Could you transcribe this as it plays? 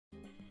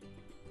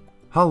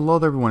Hello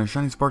there everyone, it's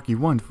Shiny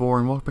Sparky14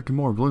 and welcome back to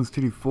more Bloons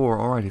TD 4.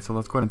 Alrighty, so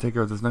let's go ahead and take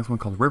care of this next one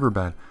called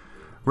Riverbed.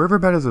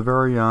 Riverbed is a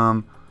very,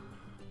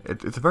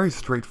 it's a very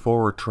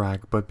straightforward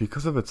track, but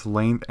because of its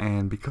length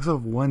and because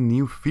of one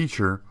new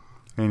feature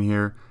in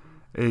here,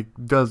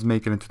 it does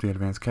make it into the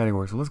advanced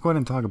category. So let's go ahead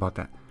and talk about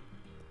that.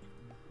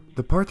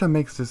 The part that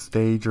makes this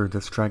stage, or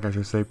this track I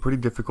should say, pretty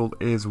difficult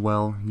is,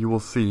 well, you will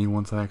see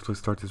once I actually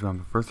start this round.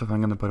 But first off, I'm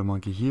going to put a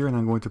monkey here, and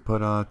I'm going to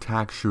put a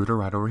tack shooter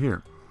right over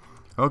here.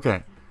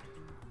 Okay.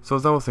 So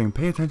as I was saying,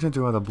 pay attention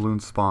to how the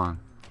balloons spawn.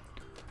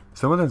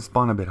 Some of them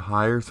spawn a bit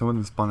higher, some of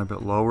them spawn a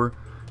bit lower.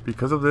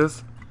 Because of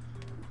this,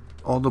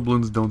 all the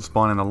balloons don't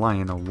spawn in a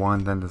line,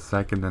 one, then the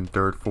second, then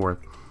third, fourth.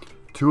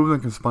 Two of them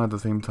can spawn at the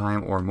same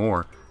time or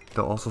more.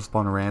 They'll also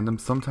spawn random.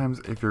 Sometimes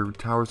if your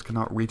towers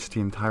cannot reach the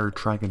entire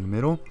track in the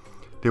middle,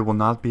 they will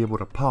not be able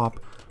to pop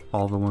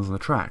all the ones on the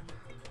track,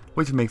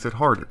 which makes it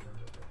harder.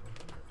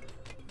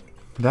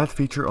 That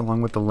feature,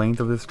 along with the length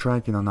of this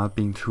track, not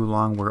being too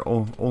long, where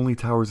only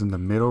towers in the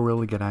middle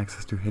really get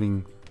access to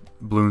hitting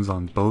balloons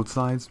on both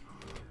sides.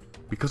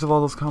 Because of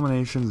all those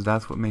combinations,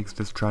 that's what makes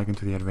this track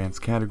into the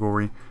advanced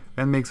category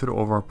and makes it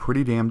overall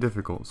pretty damn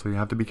difficult, so you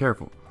have to be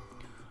careful.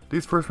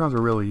 These first rounds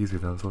are really easy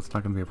though, so it's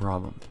not going to be a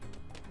problem.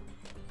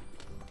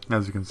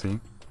 As you can see.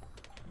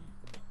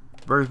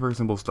 Very, very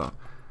simple stuff.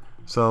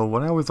 So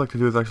what I always like to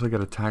do is actually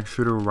get a tack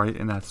shooter right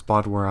in that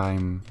spot where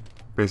I'm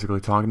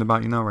basically talking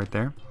about, right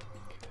there.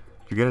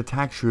 You get a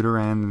tack shooter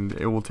and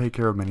it will take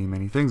care of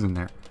many things in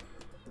there.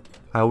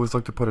 I always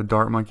like to put a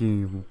dart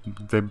monkey,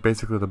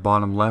 basically the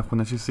bottom left one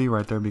that you see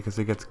right there, because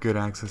it gets good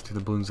access to the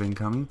balloons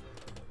incoming.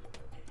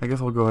 I guess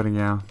I'll go ahead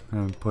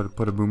and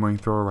put a boomerang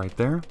thrower right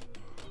there.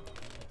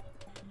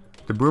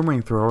 The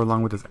boomerang thrower,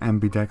 along with this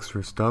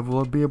ambidextrous stuff,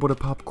 will be able to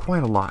pop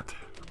quite a lot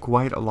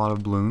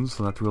of balloons,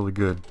 so that's really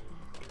good.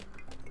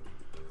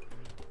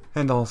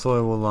 And also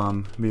it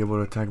will be able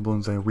to attack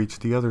balloons that reach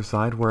the other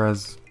side,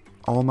 whereas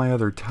all my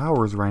other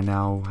towers right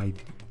now, I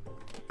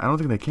don't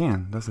think they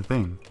can. That's the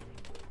thing.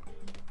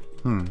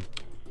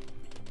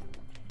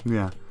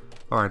 Yeah.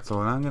 Alright, so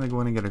I'm going to go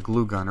in and get a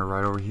glue gunner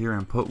right over here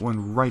and put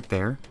one right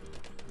there.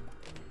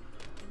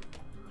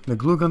 The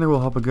glue gunner will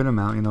help a good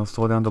amount,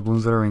 slow down the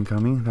balloons that are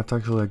incoming. That's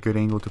actually a good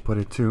angle to put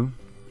it too.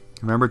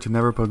 Remember to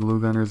never put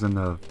glue gunners in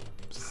the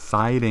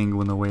side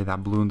angle in the way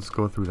that balloons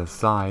go through the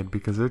side,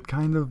 because it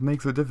kind of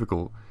makes it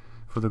difficult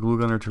for the glue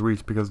gunner to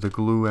reach, because the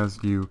glue, as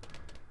you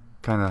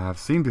kind of have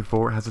seen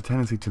before, has a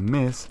tendency to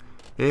miss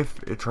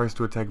if it tries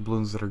to attack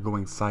balloons that are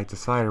going side to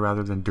side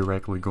rather than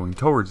directly going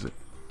towards it.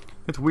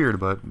 It's weird,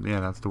 but yeah,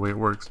 that's the way it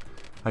works.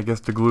 I guess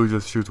the glue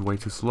just shoots way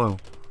too slow.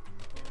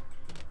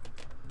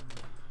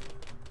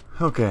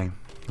 Okay,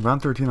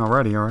 round 13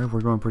 already. Alright, we're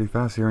going pretty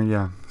fast here, and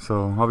yeah,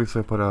 so obviously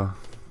I put a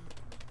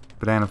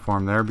banana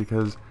farm there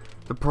because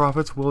the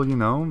profits will,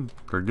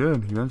 they're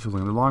good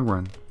eventually in the long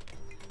run.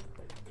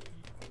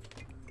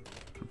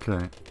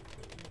 Okay.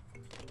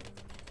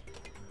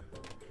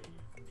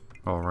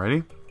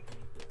 Alrighty.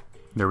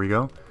 There we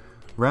go.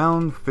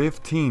 Round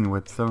 15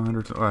 with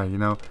 700.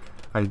 Alright,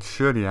 I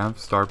should,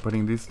 start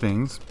putting these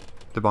things.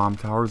 The bomb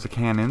towers, the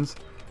cannons.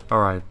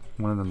 Alright,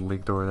 one of them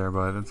leaked over there,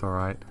 but it's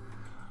alright.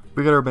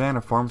 We got our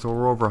banana farm, so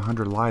we're over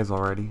 100 lives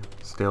already.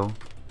 Still.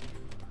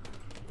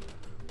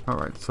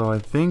 Alright, so I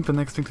think the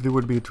next thing to do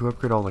would be to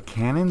upgrade all the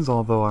cannons,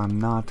 although I'm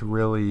not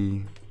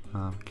really...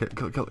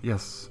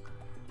 yes.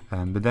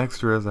 And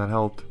ambidextrous, that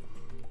helped.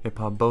 It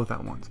popped both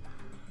at once.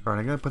 Alright,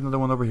 I'm going to put another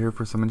one over here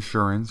for some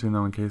insurance,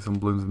 in case some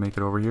balloons make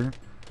it over here.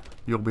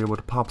 You'll be able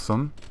to pop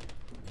some.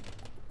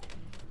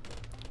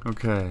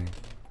 Okay.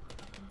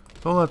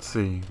 So let's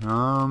see.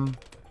 Oh,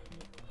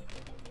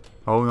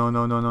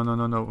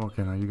 no.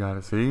 Okay, now you got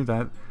it. See?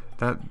 That,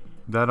 what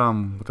the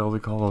hell do they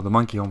call it? The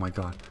monkey, oh my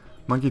god.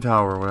 Monkey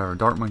tower or whatever.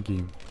 Dart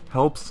monkey.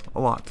 Helps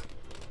a lot.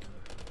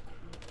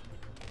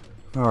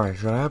 Alright,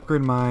 should I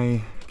upgrade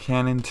my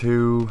cannon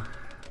to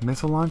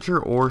missile launcher,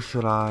 or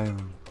should I...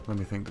 Let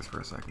me think this for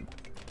a second.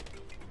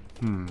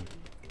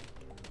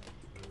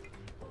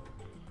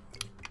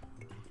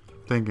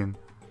 Thinking.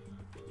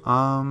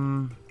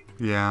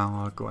 Yeah,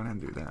 I'll go ahead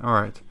and do that.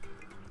 Alright.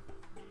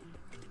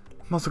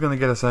 I'm also gonna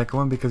get a second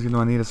one because,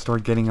 I need to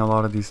start getting a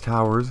lot of these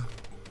towers.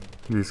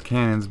 These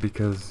cannons,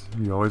 because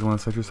you always want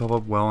to set yourself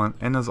up well.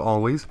 And as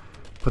always,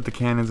 put the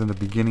cannons in the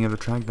beginning of the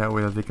track. That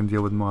way that they can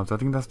deal with mobs. I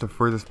think that's the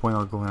furthest point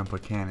I'll go ahead and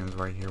put cannons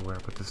right here where I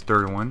put this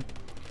third one.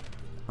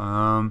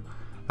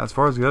 As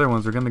far as the other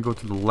ones, they're going to go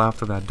to the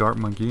left of that dart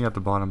monkey at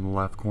the bottom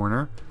left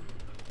corner.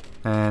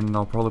 And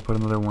I'll probably put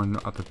another one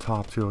at the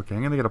top too. Okay,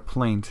 I'm going to get a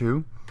plane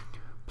too.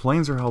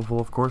 Planes are helpful,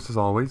 of course, as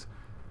always.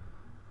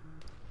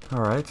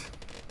 Alright.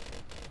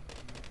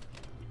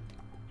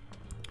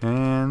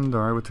 And,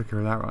 alright, we took care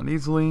of that round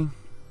easily.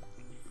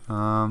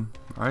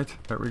 Alright,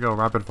 there we go,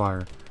 rapid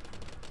fire.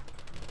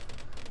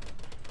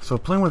 So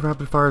playing with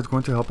rapid fire is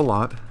going to help a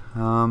lot.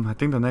 I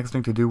think the next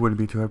thing to do would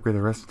be to upgrade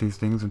the rest of these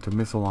things into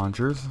missile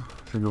launchers.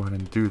 Should go ahead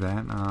and do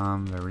that.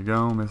 There we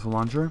go, missile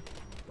launcher.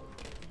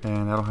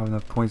 And I don't have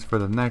enough points for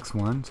the next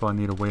one, so I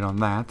need to wait on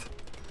that.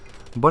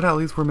 But at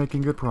least we're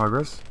making good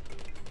progress.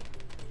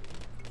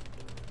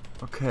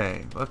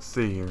 Okay, let's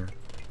see here.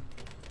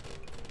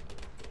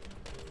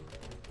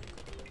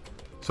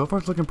 So far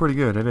it's looking pretty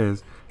good, it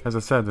is. As I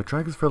said, the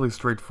track is fairly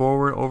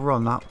straightforward. Overall,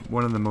 not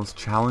one of the most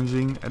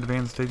challenging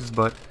advanced stages,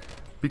 but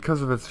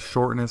because of its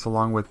shortness,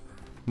 along with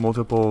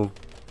multiple,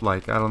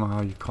 like, I don't know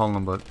how you call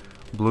them, but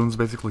balloons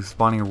basically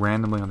spawning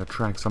randomly on the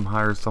track, some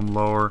higher, some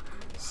lower,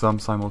 some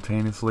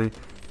simultaneously.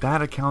 All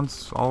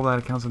that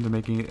accounts into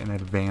making it an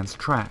advanced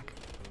track.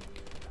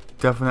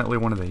 Definitely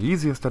one of the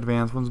easiest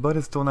advanced ones, but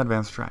it's still an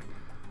advanced track.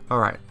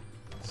 Alright,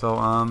 so,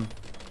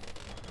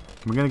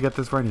 we're gonna get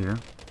this right here.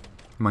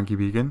 Monkey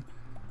Beacon.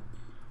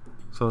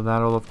 So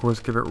that'll, of course,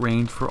 give it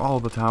range for all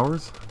the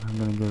towers. I'm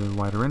gonna give it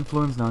wider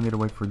influence. Now I need to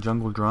wait for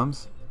jungle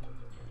drums.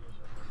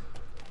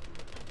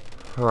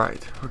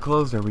 Alright, we're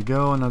close. There we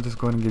go. And I'll just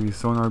go ahead and give you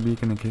sonar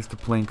beacon in case the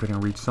plane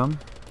couldn't reach some.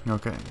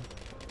 Okay.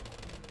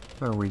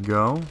 There we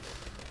go.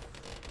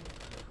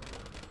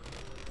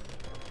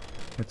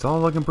 It's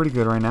all looking pretty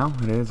good right now.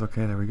 It is.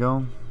 Okay, there we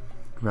go.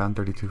 Round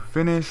 32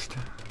 finished.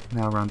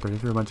 Now round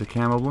 33, a bunch of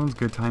camo balloons.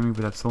 Good timing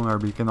for that sonar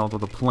beacon, although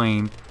the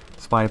plane,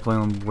 spy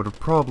plane, would have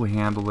probably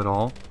handled it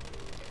all.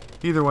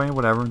 Either way,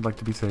 whatever. I'd like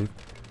to be safe.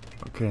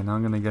 Okay, now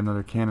I'm going to get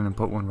another cannon and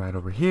put one right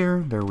over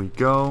here. There we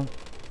go.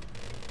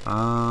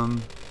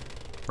 Round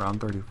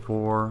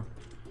 34.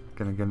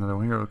 Gonna get another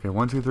one here. Okay,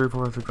 1, 2, 3,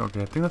 4, 5, 6.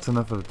 Okay, I think that's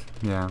enough of it.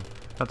 Yeah,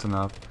 that's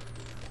enough.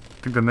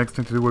 I think the next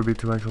thing to do would be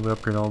to actually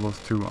upgrade all those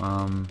two,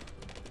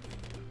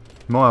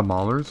 Moab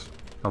Maulers.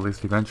 At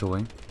least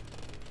eventually.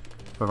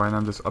 But right now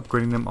I'm just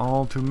upgrading them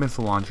all to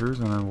missile launchers,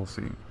 and then we'll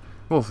see.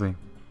 We'll see.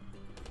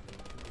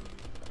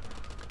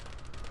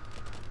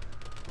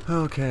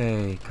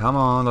 Okay, come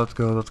on, let's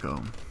go, let's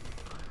go.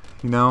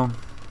 You know,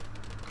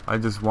 I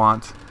just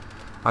want,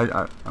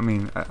 I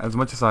mean, as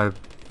much as I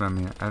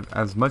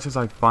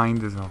find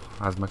this,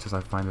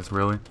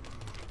 really,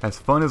 as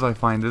fun as I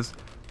find this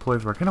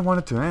playthrough, I kind of want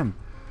it to end.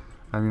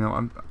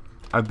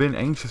 I've been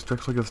anxious to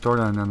actually get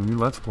started on a new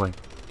Let's Play.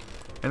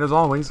 And as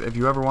always, if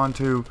you ever want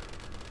to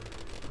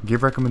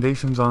give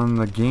recommendations on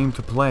the game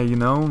to play, you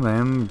know,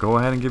 then go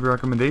ahead and give your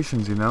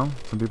recommendations, you know.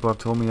 Some people have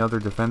told me other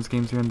defense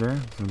games here and there,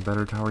 some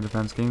better tower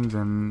defense games,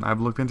 and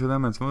I've looked into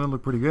them, and some of them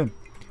look pretty good.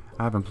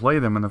 I haven't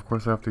played them, and of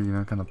course I have to, you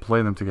know, kind of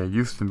play them to get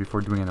used to them before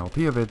doing an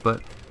LP of it,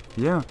 but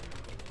yeah,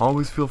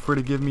 always feel free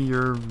to give me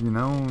your, you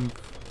know,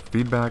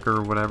 feedback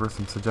or whatever,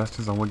 some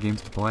suggestions on what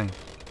games to play.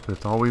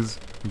 It's always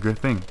a good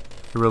thing.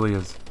 It really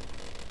is.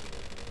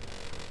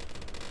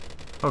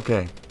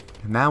 Okay,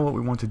 now what we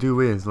want to do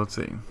is, let's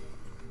see.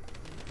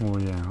 Oh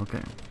yeah,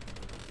 okay.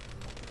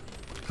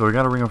 So we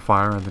got a Ring of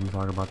Fire, I didn't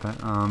talk about that.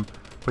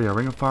 But yeah,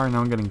 Ring of Fire, now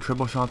I'm getting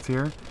triple shots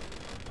here.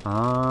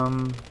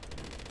 Alright,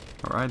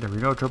 there we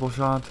go, triple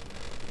shot.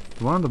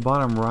 The one on the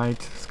bottom right,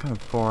 it's kind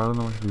of far, I don't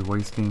know what I should be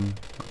wasting.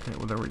 Okay,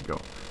 well there we go.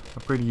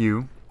 Upgrade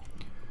you.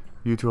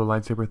 You to a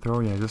lightsaber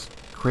throw, yeah, just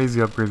crazy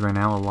upgrades right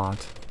now, a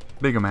lot.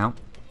 Big amount.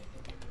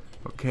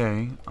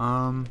 Okay,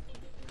 I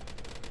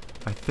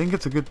think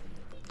it's a good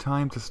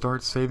time to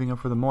start saving up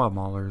for the Moab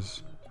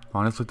Maulers.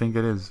 Honestly think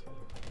it is.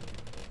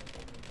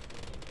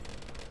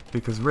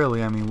 Because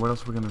really, I mean, what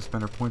else are we going to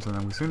spend our points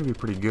on? We seem to be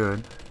pretty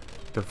good.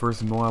 The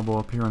first Moab will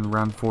appear on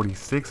round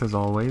 46 as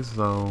always,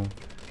 so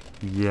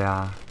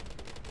yeah.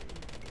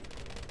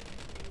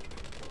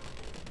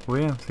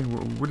 Well yeah, see,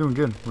 we're doing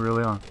good, we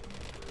really are.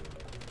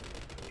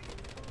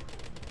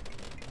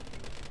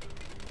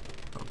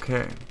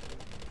 Okay.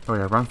 Oh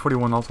yeah, round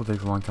 41 also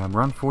takes a long time.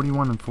 Round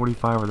 41 and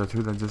 45 are the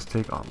two that just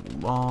take a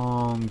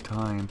long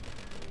time.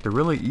 They're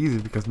really easy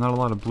because not a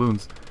lot of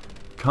balloons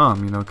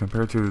come, you know,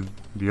 compared to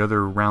the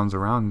other rounds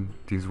around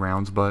these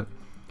rounds, but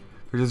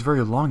they're just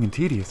very long and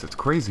tedious. It's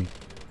crazy.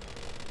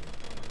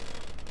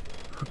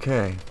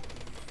 Okay,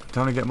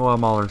 time to get Moab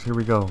Maulers. Here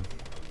we go.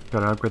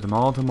 Gotta upgrade them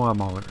all to Moab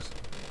Maulers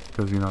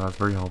because, you know, that's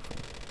very helpful.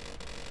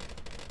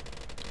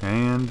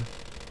 And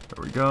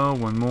there we go.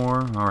 One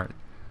more. All right.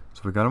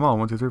 So we got them all.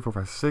 1, 2, 3, 4,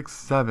 5, 6,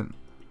 7.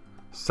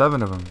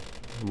 7 of them.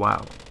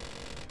 Wow.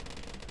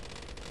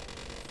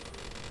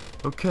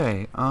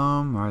 Okay.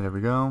 All right. There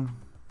we go.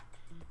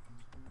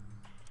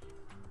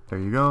 There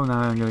you go. Now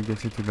I'm gonna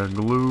get you to the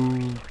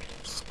glue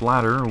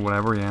splatter or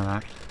whatever. Yeah,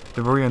 that.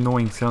 The very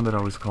annoying sound that I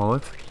always call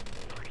it.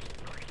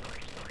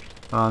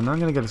 Now I'm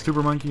gonna get a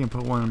super monkey and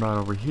put one about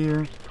over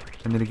here.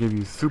 I'm gonna give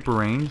you super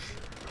range,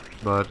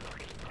 but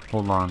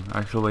hold on.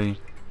 Actually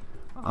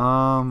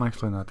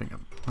not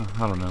thinking.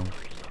 I don't know.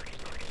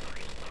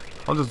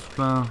 I'll just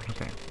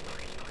okay.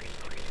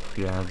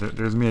 Yeah,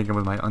 there's me again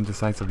with my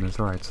undecisiveness.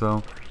 All right,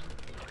 so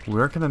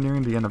we're kind of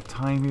nearing the end of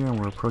time here, and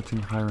we're approaching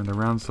higher in the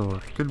round,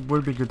 so it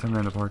would be a good time to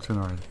end the part soon.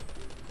 Alright,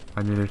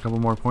 I need a couple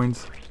more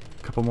points.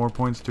 Couple more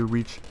points to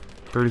reach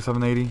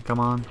 3780. Come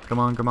on, come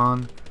on, come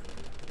on.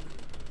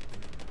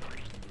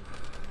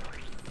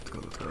 Let's go,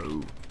 let's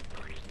go.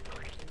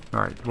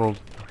 Alright, well,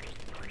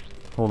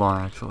 hold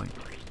on, actually.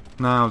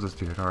 Nah, I'll just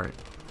do it. Alright.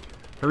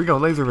 Here we go,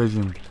 laser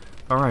vision.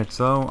 Alright,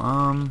 so,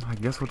 I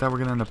guess with that we're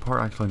gonna end the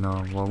part. Actually,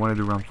 no. Well, I want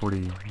to do round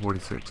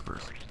 46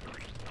 first.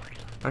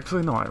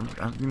 Actually, no,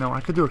 you know, I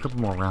could do a couple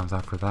more rounds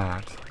after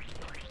that.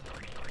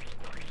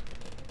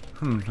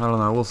 I don't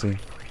know, we'll see.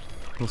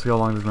 We'll see how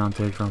long this round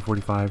takes. Round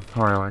 45.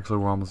 Alright, actually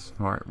we're almost...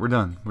 Alright, we're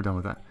done. We're done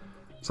with that.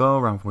 So,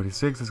 round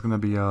 46 is gonna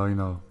be, you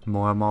know,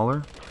 Moab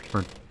Mauler.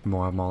 Or,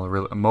 Moab Mauler,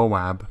 really,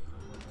 Moab.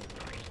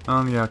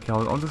 Yeah, okay,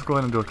 I'll just go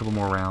ahead and do a couple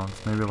more rounds.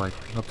 Maybe like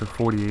up to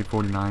 48,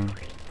 49.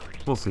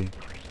 We'll see.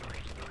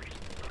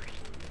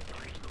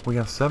 We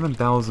have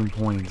 7,000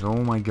 points.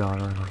 Oh my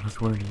god, alright,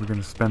 that's what we're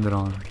gonna spend it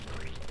on.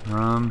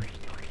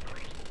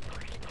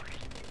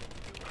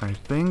 I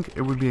think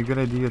it would be a good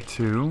idea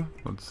to...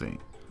 Let's see.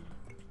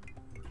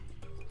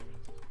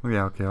 Oh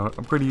yeah, okay, I'll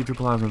upgrade you to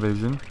Plasma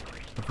Vision.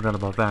 I forgot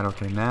about that.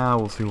 Okay, now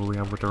we'll see what we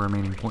have with the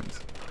remaining points.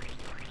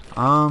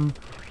 It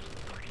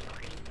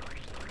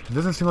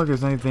doesn't seem like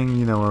there's anything,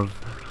 you know,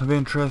 of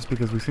interest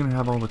because we seem to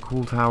have all the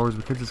cool towers.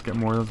 We could just get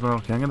more of those, but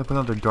okay, I'm gonna put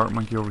another Dart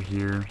Monkey over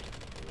here.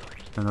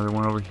 Another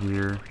one over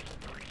here.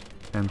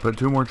 And put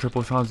 2 more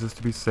triple shots just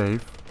to be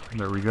safe.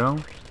 There we go.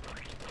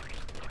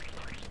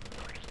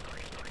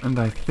 And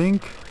I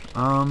think,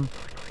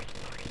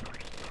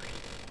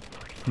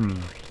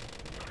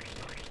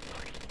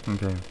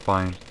 okay,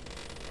 fine.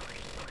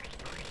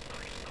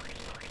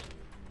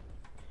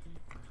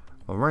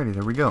 Alrighty,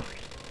 there we go.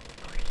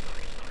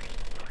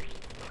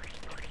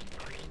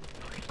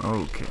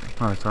 Okay.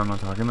 Alright, sorry I'm not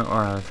talking.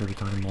 Alright, I should be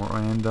talking more.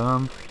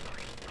 And,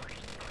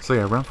 so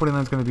yeah, round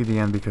 49 is going to be the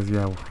end because,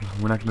 yeah,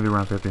 we're not going to do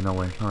round 50, no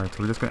way. Alright, so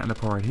we're just going to end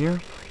up right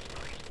here.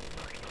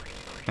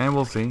 And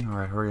we'll see.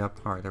 Alright, hurry up.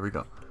 Alright, there we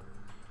go.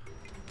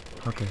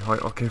 Okay,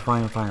 okay,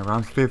 fine.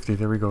 Round 50,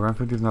 there we go. Round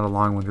 50 is not a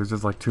long one. There's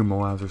just like 2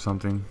 Moabs or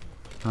something.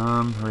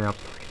 Hurry up.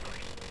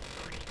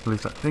 At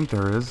least I think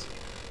there is.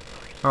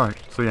 Alright,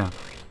 so yeah.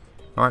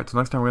 Alright, so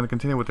next time we're going to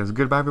continue with this.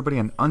 Goodbye, everybody,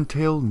 and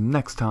until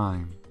next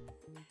time.